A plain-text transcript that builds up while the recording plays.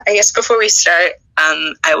I guess before we start,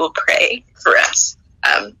 I will pray for us.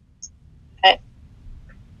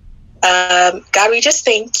 God, we just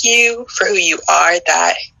thank you for who you are,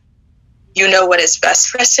 that you know what is best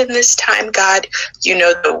for us in this time, God. You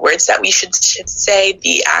know the words that we should say,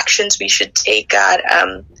 the actions we should take, God.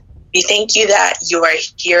 We thank you that you are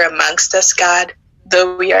here amongst us, God.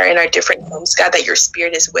 Though we are in our different homes, God, that your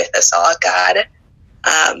spirit is with us all, God.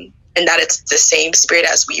 And that it's the same spirit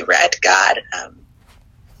as we read, God.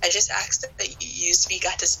 I just ask that you use me,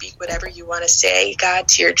 God, to speak whatever you want to say, God,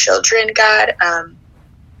 to your children, God. And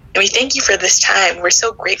we thank you for this time. We're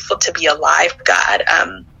so grateful to be alive, God,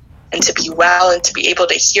 and to be well and to be able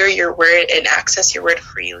to hear your word and access your word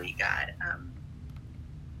freely, God.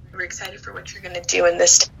 We're excited for what you're going to do in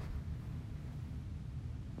this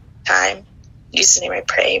time. In Jesus' name I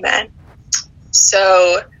pray, amen.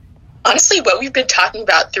 So, honestly, what we've been talking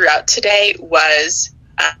about throughout today was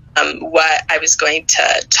what I was going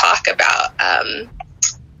to talk about.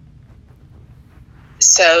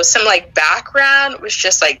 So some background was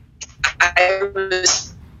just I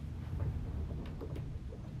was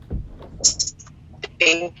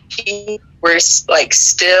thinking we're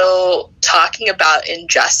still talking about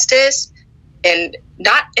injustice, and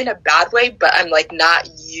not in a bad way, but I'm not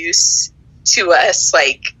used to us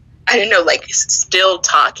I don't know, still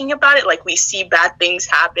talking about it. We see bad things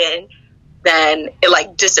happen, then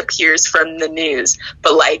it disappears from the news.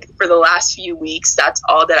 But for the last few weeks, that's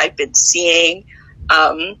all that I've been seeing,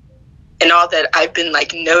 and all that I've been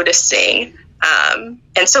noticing.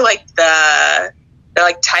 And so the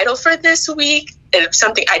title for this week, and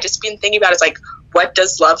something I just been thinking about is what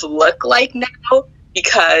does love look like now?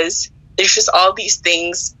 Because there's just all these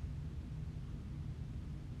things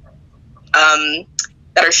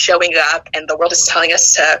that are showing up, and the world is telling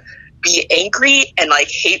us to be angry and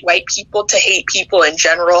hate white people, to hate people in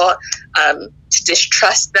general, to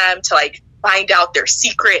distrust them, to find out their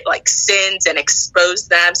secret sins and expose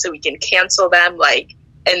them so we can cancel them.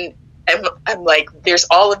 And I'm there's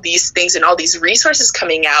all of these things and all these resources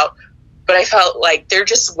coming out, but I felt there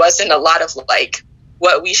just wasn't a lot of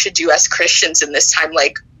what we should do as Christians in this time,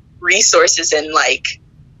 resources and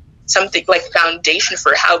something foundation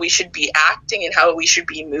for how we should be acting and how we should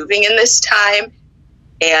be moving in this time.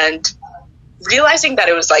 And realizing that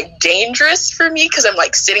it was dangerous for me, because I'm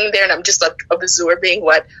sitting there and I'm just absorbing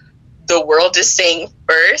what the world is saying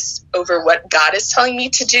first over what God is telling me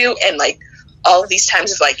to do, and all of these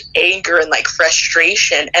times of anger and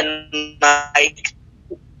frustration and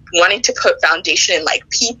wanting to put foundation in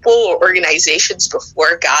people or organizations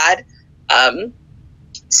before God.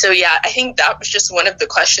 So yeah, I think that was just one of the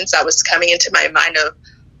questions that was coming into my mind of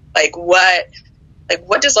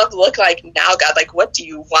what does love look like now, God? What do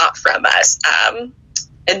you want from us?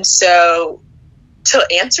 And so to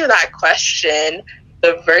answer that question,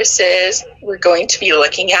 the verses we're going to be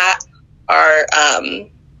looking at are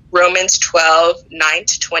Romans 12,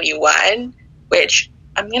 9-21, which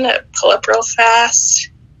I'm going to pull up real fast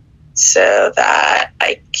so that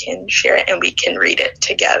I can share it and we can read it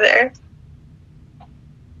together.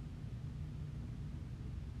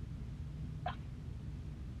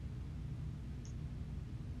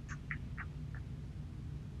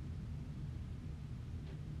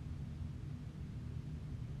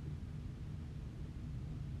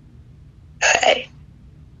 Okay.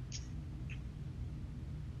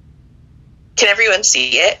 Can everyone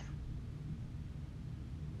see it?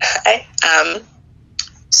 Okay.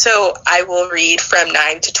 So I will read from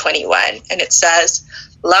 9-21, and it says,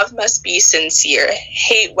 "Love must be sincere.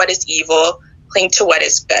 Hate what is evil. Cling to what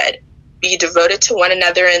is good. Be devoted to one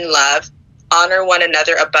another in love. Honor one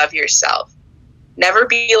another above yourself. Never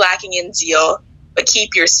be lacking in zeal, but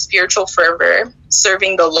keep your spiritual fervor,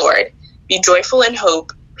 serving the Lord. Be joyful in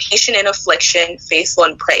hope, patient in affliction, faithful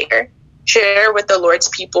in prayer. Share with the Lord's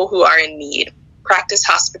people who are in need. Practice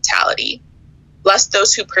hospitality. Bless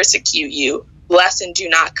those who persecute you. Bless and do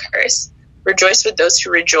not curse. Rejoice with those who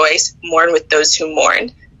rejoice. Mourn with those who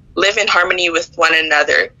mourn. Live in harmony with one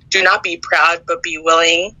another. Do not be proud, but be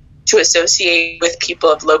willing to associate with people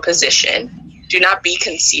of low position. Do not be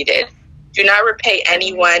conceited. Do not repay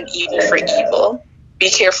anyone evil for evil. Be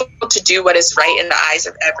careful to do what is right in the eyes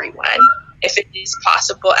of everyone. If it is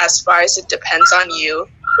possible, as far as it depends on you,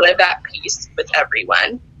 live at peace with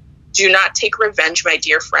everyone. Do not take revenge, my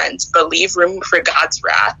dear friends, but leave room for God's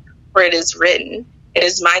wrath, for it is written, 'It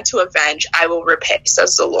is mine to avenge, I will repay,'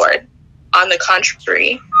 says the Lord. On the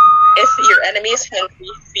contrary, if your enemy is hungry,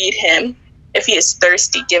 feed him. If he is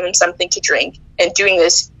thirsty, give him something to drink. In doing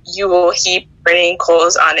this, you will heap burning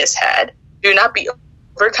coals on his head. Do not be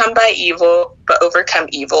overcome by evil, but overcome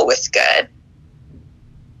evil with good."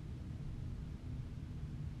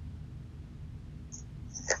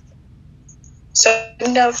 So I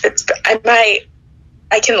don't know if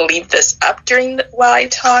I can leave this up while I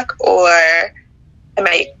talk, or I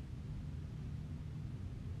might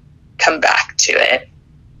come back to it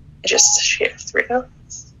and just share through.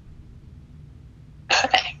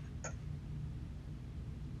 Okay.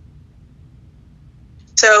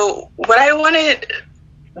 So what I wanted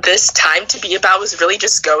this time to be about was really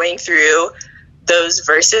just going through those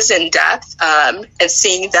verses in depth, and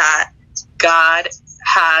seeing that God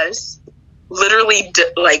has literally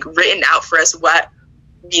written out for us what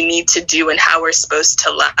we need to do and how we're supposed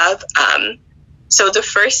to love. So the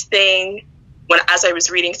first thing, as I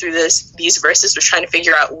was reading through these verses, was trying to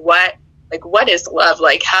figure out what is love?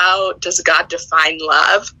 Like, how does God define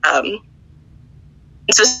love? And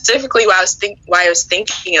specifically, why I was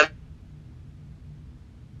thinking of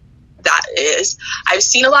that is, I've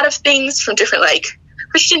seen a lot of things from different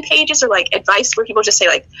Christian pages or advice where people just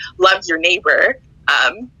say love your neighbor.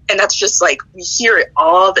 And that's just we hear it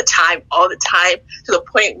all the time, to the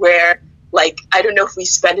point where I don't know if we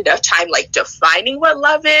spend enough time defining what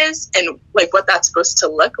love is and what that's supposed to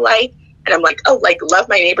look like. And I'm love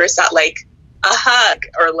my neighbor, is that a hug,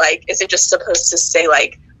 or is it just supposed to say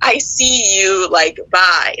I see you,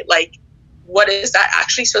 bye? What is that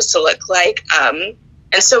actually supposed to look like?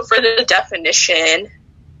 And so for the definition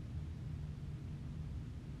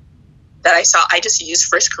that I saw, I just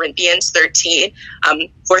used 1 Corinthians 13,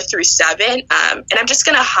 4-7. And I'm just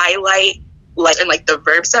going to highlight the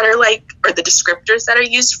verbs that are or the descriptors that are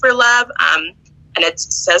used for love. And it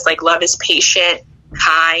says love is patient,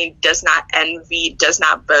 kind, does not envy, does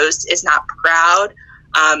not boast, is not proud,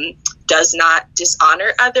 does not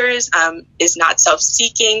dishonor others, is not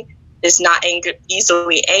self-seeking, is not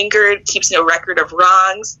easily angered, keeps no record of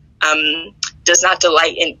wrongs, does not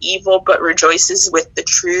delight in evil, but rejoices with the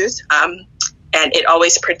truth. And it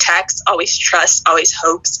always protects, always trusts, always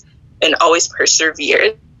hopes, and always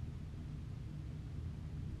perseveres.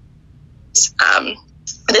 And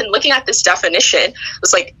then looking at this definition, it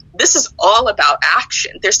was this is all about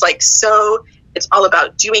action. There's it's all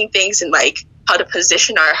about doing things and how to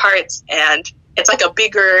position our hearts. And it's a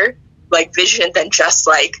bigger vision than just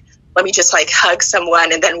let me just hug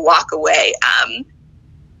someone and then walk away.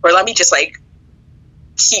 Or let me just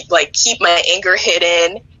keep my anger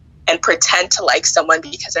hidden and pretend to like someone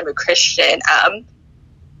because I'm a Christian.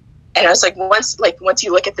 And I was once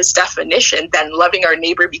you look at this definition, then loving our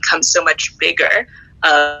neighbor becomes so much bigger.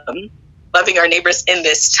 Loving our neighbors in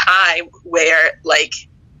this time where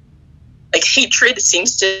hatred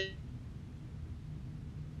seems to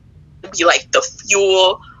be the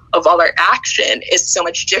fuel of all our action is so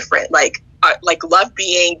much different. Love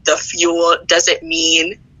being the fuel doesn't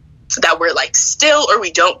mean that we're still or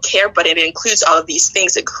we don't care, but it includes all of these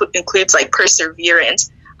things. It includes perseverance,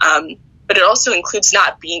 but it also includes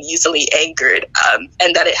not being easily angered,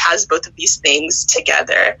 and that it has both of these things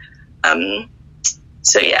together.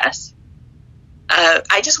 So yes,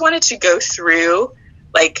 I just wanted to go through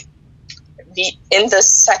in the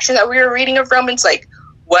section that we were reading of Romans,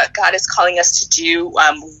 what God is calling us to do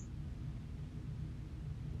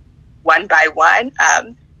one by one.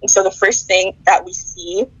 And so the first thing that we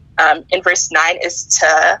see in verse 9 is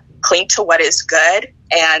to cling to what is good.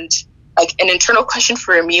 And an internal question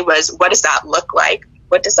for me was, what does that look like?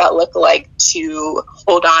 What does that look like to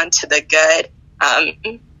hold on to the good?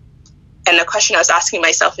 And the question I was asking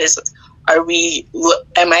myself is, am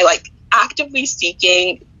I actively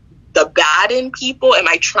seeking the bad in people? Am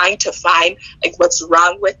I trying to find what's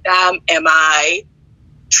wrong with them? Am I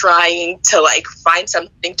trying to find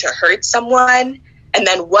something to hurt someone? And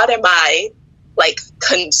then what am I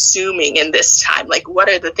consuming in this time? What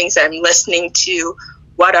are the things that I'm listening to?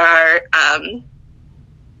 What are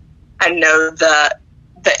I know the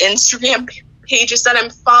Instagram pages that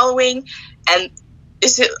I'm following? And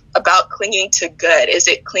is it about clinging to good? Is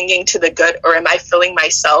it clinging to the good, or am I filling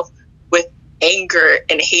myself with anger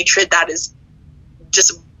and hatred that is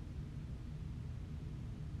just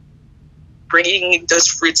bringing those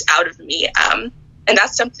fruits out of me? And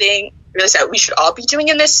that's something really that we should all be doing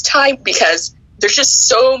in this time, because there's just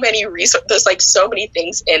so many resources. There's so many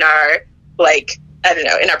things in our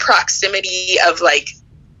in our proximity of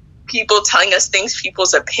people telling us things,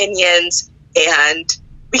 people's opinions, and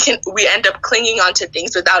we end up clinging onto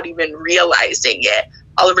things without even realizing it.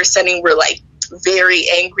 All of a sudden we're very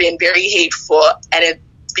angry and very hateful, and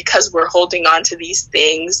it's because we're holding on to these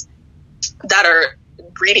things that are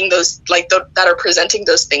breeding those that are presenting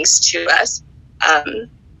those things to us.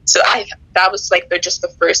 So that was just the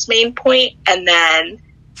first main point. And then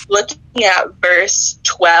looking at verse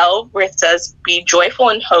 12, where it says, be joyful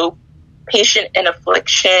in hope, patient in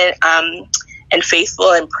affliction, and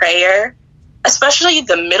faithful in prayer. especially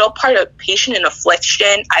the middle part of patient and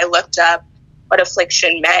affliction. I looked up what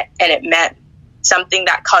affliction meant, and it meant something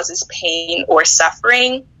that causes pain or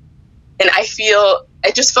suffering. And I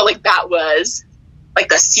just felt like that was like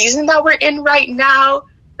the season that we're in right now,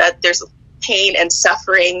 that there's pain and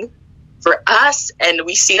suffering for us. And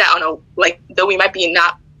we see that though we might be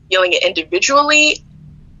not feeling it individually,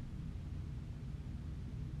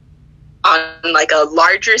 on like a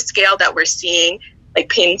larger scale, that we're seeing like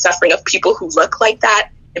pain and suffering of people who look like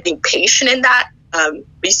that, and being patient in that.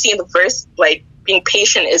 We see in the verse, like, being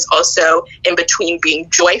patient is also in between being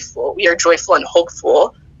joyful. We are joyful and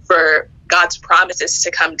hopeful for God's promises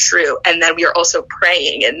to come true. And then we are also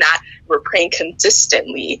praying, and that we're praying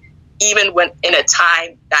consistently, even when in a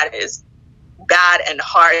time that is bad and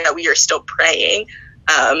hard, that we are still praying.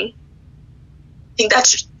 I think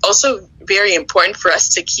that's also very important for us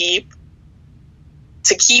to keep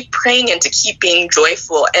praying and to keep being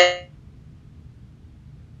joyful.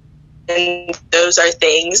 And those are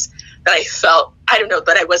things that I felt, I don't know,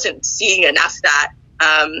 that I wasn't seeing enough, that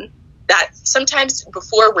sometimes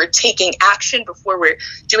before we're taking action, before we're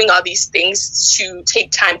doing all these things, to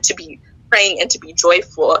take time to be praying and to be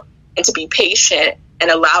joyful and to be patient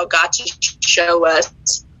and allow God to show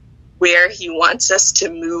us where he wants us to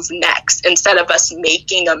move next, instead of us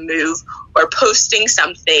making a move or posting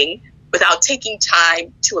something without taking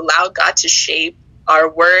time to allow God to shape our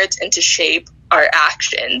words and to shape our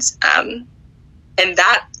actions. And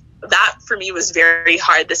that for me was very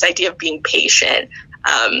hard, this idea of being patient.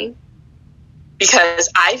 Because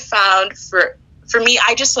I found for me,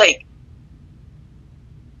 I just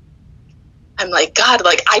I'm like, God,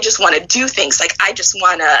 like, I just want to do things. Like, I just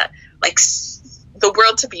want to, like, the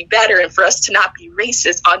world to be better and for us to not be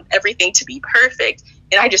racist, on everything to be perfect.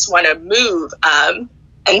 And I just want to move.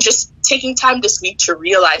 And just taking time this week to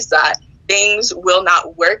realize that things will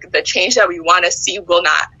not work. The change that we want to see will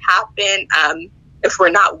not happen if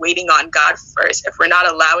we're not waiting on God first, if we're not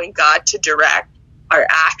allowing God to direct our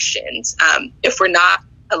actions, if we're not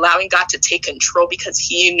allowing God to take control, because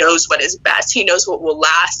he knows what is best. He knows what will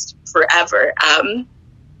last forever. And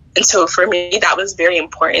so for me, that was very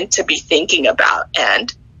important to be thinking about,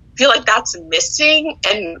 and I feel like that's missing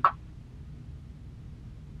in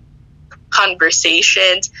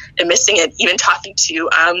conversations, and missing in even talking to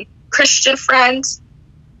Christian friends.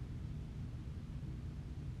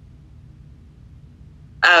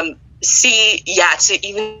 To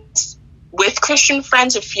even with Christian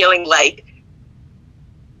friends, of feeling like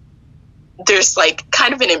there's like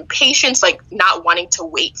kind of an impatience, like not wanting to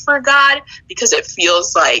wait for God because it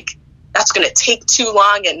feels like that's going to take too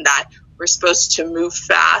long and that we're supposed to move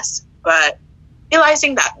fast. But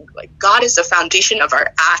realizing that like God is the foundation of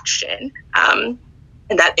our action, and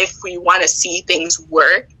that if we want to see things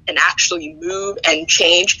work and actually move and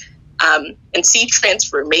change, and see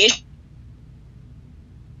transformation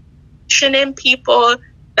in people,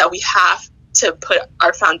 that we have to put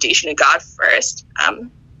our foundation in God first.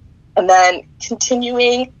 And then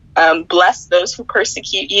continuing, bless those who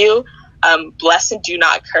persecute you, bless and do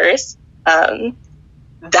not curse.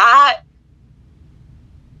 That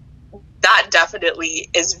definitely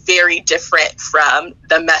is very different from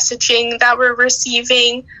the messaging that we're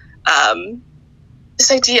receiving.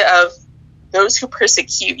 This idea of those who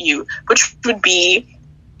persecute you, which would be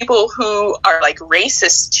people who are like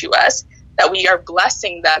racist to us, that we are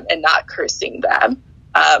blessing them and not cursing them.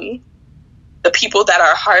 The people that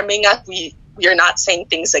are harming us, we are not saying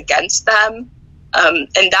things against them. And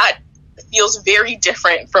that feels very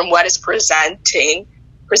different from what is presented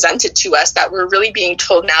to us, that we're really being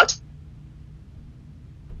told now to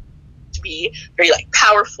be very like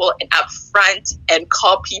powerful and upfront and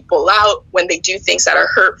call people out when they do things that are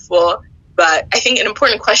hurtful. But I think an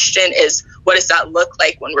important question is, what does that look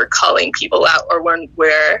like when we're calling people out, or when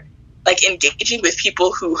we're like engaging with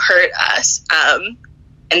people who hurt us?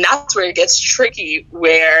 And that's where it gets tricky,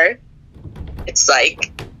 where it's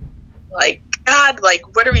like, God,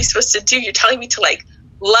 like, what are we supposed to do? You're telling me to like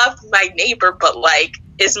love my neighbor, but like,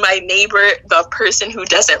 is my neighbor the person who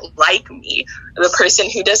doesn't like me, the person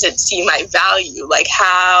who doesn't see my value? Like,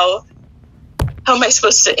 how am I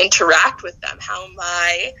supposed to interact with them? How am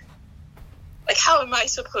I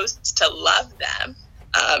supposed to love them?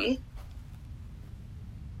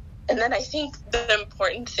 And then I think the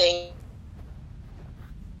important thing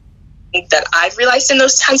that I've realized in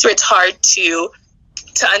those times where it's hard to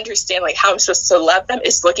understand like how I'm supposed to love them,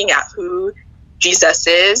 is looking at who Jesus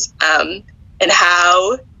is, and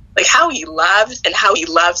how he loved and how he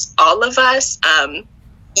loves all of us,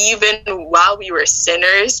 even while we were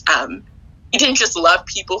sinners. He didn't just love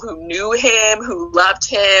people who knew him, who loved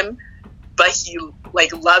him, but he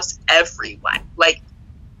like loves everyone. Like,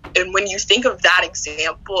 and when you think of that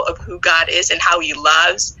example of who God is and how he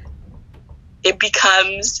loves, it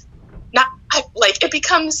becomes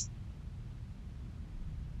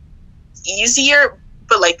easier,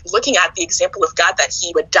 but like looking at the example of God, that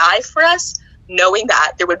he would die for us, knowing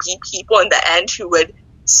that there would be people in the end who would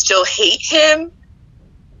still hate him,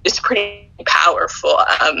 is pretty powerful.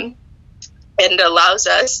 And allows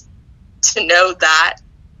us to know that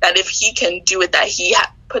if he can do it, that he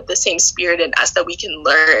put the same spirit in us, that we can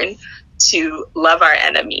learn to love our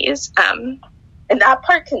enemies. And that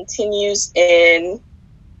part continues in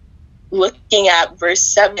looking at verse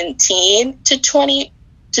 17 to 20,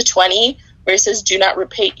 where it says, do not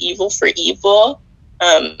repay evil for evil,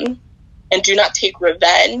 and do not take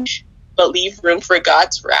revenge, but leave room for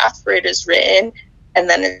God's wrath, for it is written. And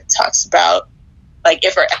then it talks about, like,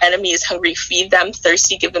 if our enemy is hungry, feed them;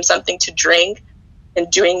 thirsty, give them something to drink. And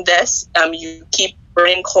doing this, you keep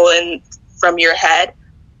burning coal from your head.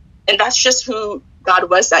 And that's just who God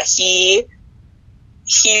was, that he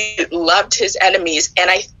loved his enemies. And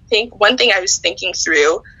I think one thing I was thinking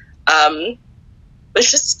through was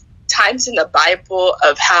just times in the Bible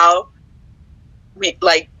of how we,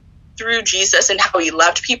 like, through Jesus and how he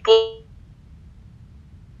loved people,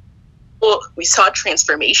 we saw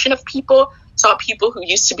transformation of people, saw people who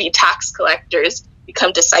used to be tax collectors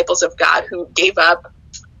become disciples of God, who gave up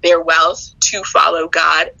their wealth to follow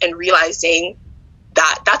God, and realizing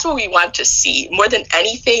that that's what we want to see. More than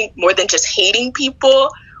anything, more than just hating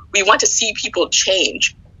people, we want to see people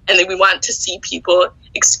change. And then we want to see people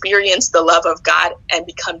experience the love of God and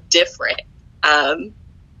become different. And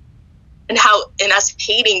how in us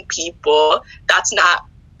hating people, that's not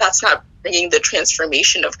bringing the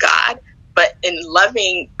transformation of God. But in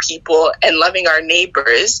loving people and loving our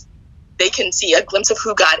neighbors, they can see a glimpse of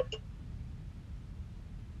who God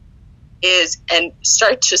is and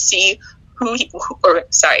start to see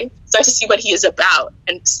start to see what he is about,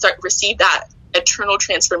 and receive that eternal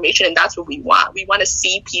transformation. And that's what we want. We want to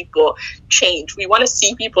see people change. We want to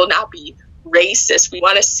see people not be racist. We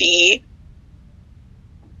want to see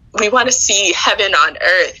heaven on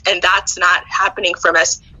earth, and that's not happening from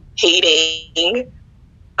us hating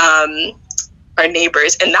our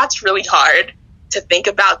neighbors. And that's really hard to think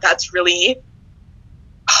about. That's really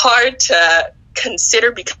hard to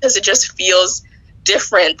consider, because it just feels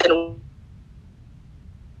different than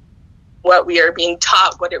what we are being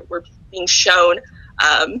taught, we're being shown.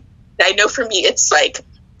 I know for me, it's like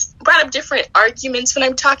brought up different arguments when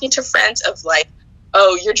I'm talking to friends of like,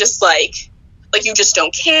 oh, you're just like you just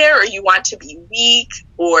don't care, or you want to be weak,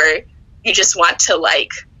 or you just want to,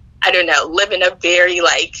 like, I don't know, live in a very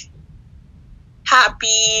like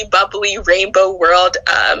happy, bubbly, rainbow world.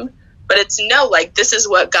 But it's no, like, this is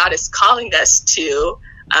what God is calling us to.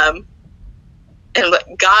 And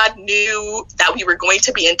God knew that we were going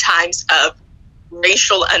to be in times of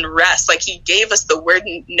racial unrest. Like, he gave us the word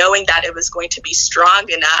knowing that it was going to be strong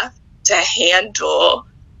enough to handle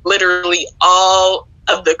literally all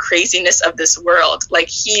of the craziness of this world. Like,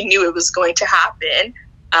 he knew it was going to happen.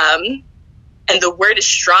 And the word is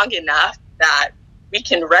strong enough that we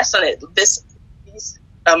can rest on it. These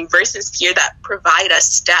verses here that provide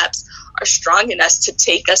us steps are strong enough to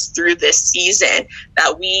take us through this season,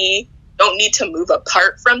 that we don't need to move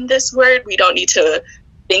apart from this word. We don't need to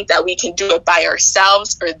think that we can do it by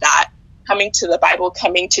ourselves, or that coming to the Bible,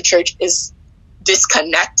 coming to church is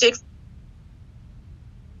disconnected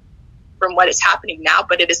from what is happening now,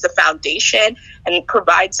 but it is the foundation and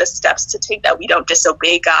provides us steps to take, that we don't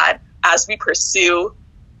disobey God as we pursue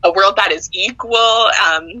a world that is equal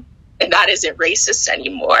and that isn't racist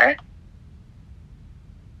anymore.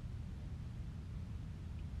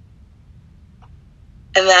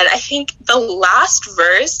 And then I think the last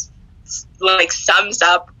verse like sums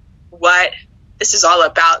up what this is all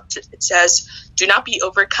about. It says, do not be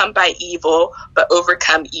overcome by evil, but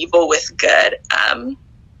overcome evil with good. And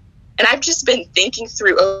I've just been thinking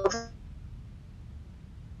through over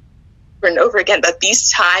and over again that these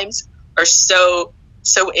times are so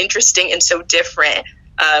interesting and so different.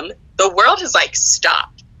 The world has like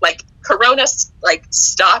stopped, like Corona like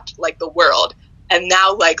stopped like the world. And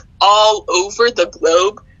now, like, all over the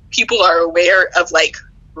globe, people are aware of, like,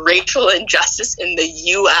 racial injustice in the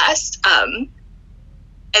U.S. And,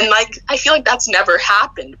 like, I feel like that's never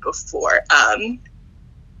happened before. And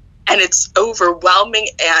it's overwhelming,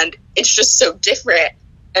 and it's just so different.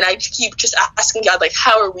 And I keep just asking God, like,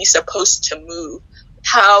 how are we supposed to move?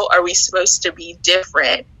 How are we supposed to be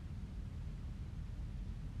different?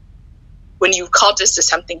 When you've called us to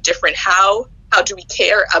something different, how do we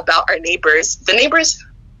care about our neighbors? The neighbors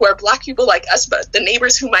who are Black people like us, but the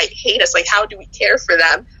neighbors who might hate us, like, how do we care for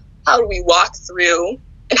them? How do we walk through,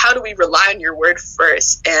 and how do we rely on your word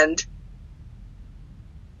first and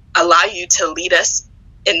allow you to lead us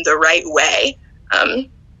in the right way,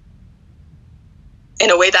 in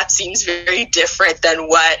a way that seems very different than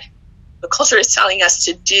what the culture is telling us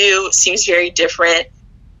to do, seems very different.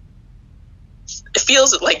 It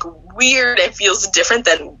feels like weird. It feels different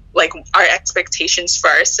than like our expectations for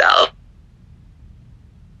ourselves.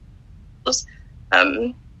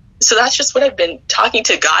 So that's just what I've been talking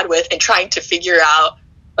to God with and trying to figure out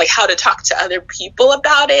like how to talk to other people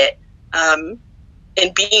about it, and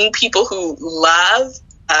being people who love,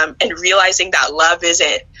 and realizing that love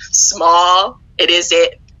isn't small. It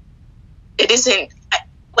isn't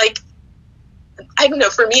like, I don't know,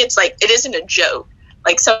 for me, it's like, it isn't a joke.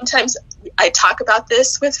 Like sometimes I talk about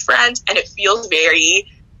this with friends and it feels very,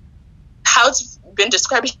 how it's been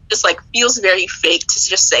described, just like feels very fake to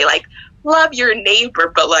just say like, love your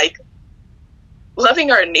neighbor, but like loving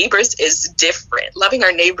our neighbors is different. Loving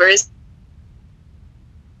our neighbors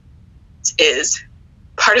is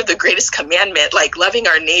part of the greatest commandment. Like loving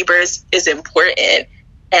our neighbors is important,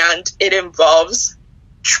 and it involves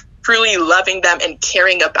truly loving them and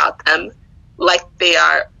caring about them like they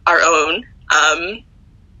are our own.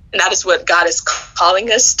 And that is what God is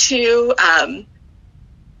calling us to.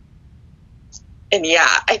 And yeah,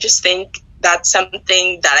 I just think that's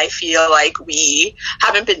something that I feel like we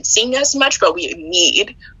haven't been seeing as much, but we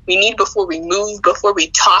need before we move, before we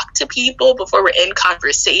talk to people, before we're in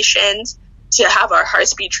conversations, to have our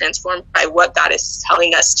hearts be transformed by what God is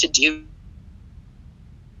telling us to do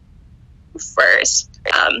first.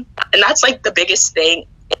 And that's like the biggest thing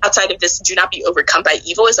outside of this, do not be overcome by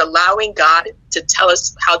evil, is allowing God to tell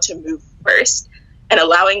us how to move first, and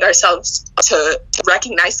allowing ourselves to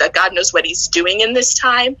recognize that God knows what he's doing in this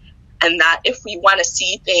time, and that if we want to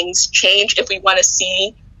see things change, if we want to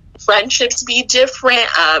see friendships be different,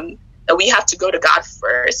 that we have to go to God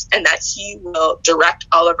first, and that he will direct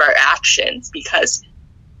all of our actions, because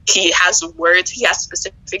he has words, he has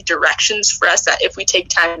specific directions for us, that if we take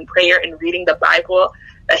time in prayer and reading the Bible,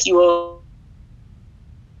 that he will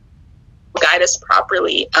guide us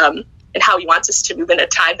properly, and how he wants us to move in a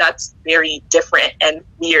time that's very different and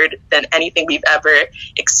weird than anything we've ever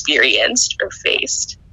experienced or faced.